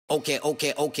Okay.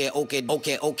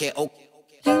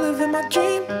 You live in my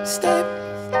dream state,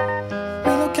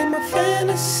 relocate my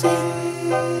fantasy.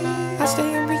 I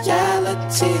stay in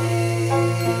reality.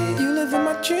 You live in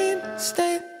my dream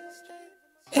state.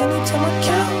 Anytime I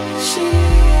count sheep,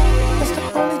 that's the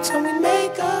only time we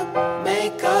make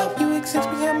up. You exist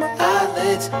behind my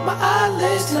eyelids.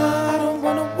 Nah, I don't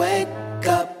wanna wake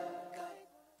up.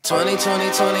 20 vision.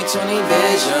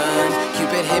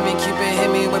 Cupid hit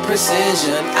me with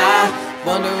precision. I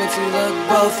wonder if you look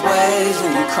both ways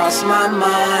when you cross my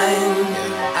mind.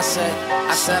 I said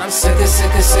I'm sick of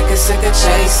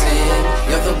chasing.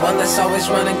 You're the one that's always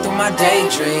running through my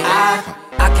daydream.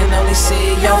 I can only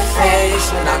see your face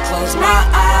when I close my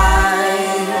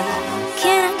eyes.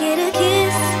 Can I get a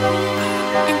kiss?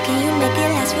 And can you make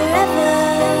it last forever?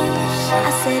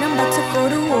 I said I'm about to go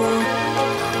to war,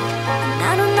 and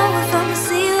I don't know if I'ma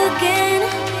see you again.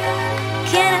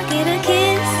 Can I get a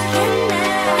kiss?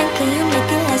 And can you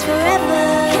make it last forever?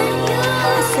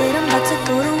 I said I'm about to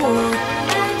go to war,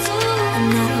 and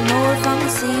I don't know if I'ma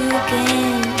see you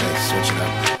again. Switch it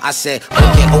up. I said,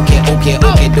 okay,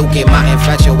 my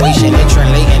infatuation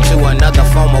translating to another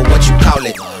form of what you call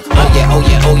it.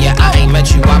 Oh yeah, I ain't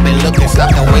met you, I've been looking,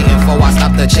 stopped the waiting for, I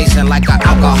stopped the chasing like an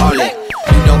alcoholic.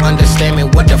 You don't understand me,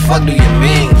 what the fuck do you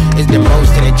mean? It's them rose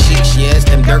to the cheeks, yeah, it's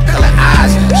them dirt colored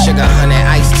eyes. Sugar, honey,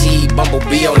 iced tea,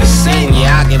 bumblebee on the scene.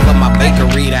 Yeah, I give up my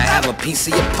bakery to have a piece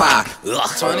of your pie. Ugh.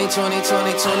 20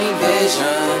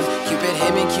 vision. Cupid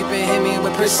hit me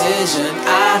with precision.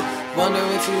 I wonder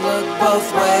if you look both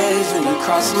ways when you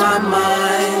cross my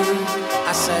mind.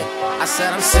 I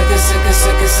said I'm sick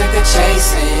of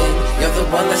chasing. You're the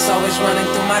one that's always running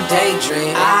through my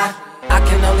daydream. I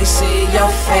can only see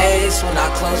your face when I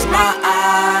close my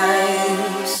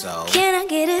eyes. So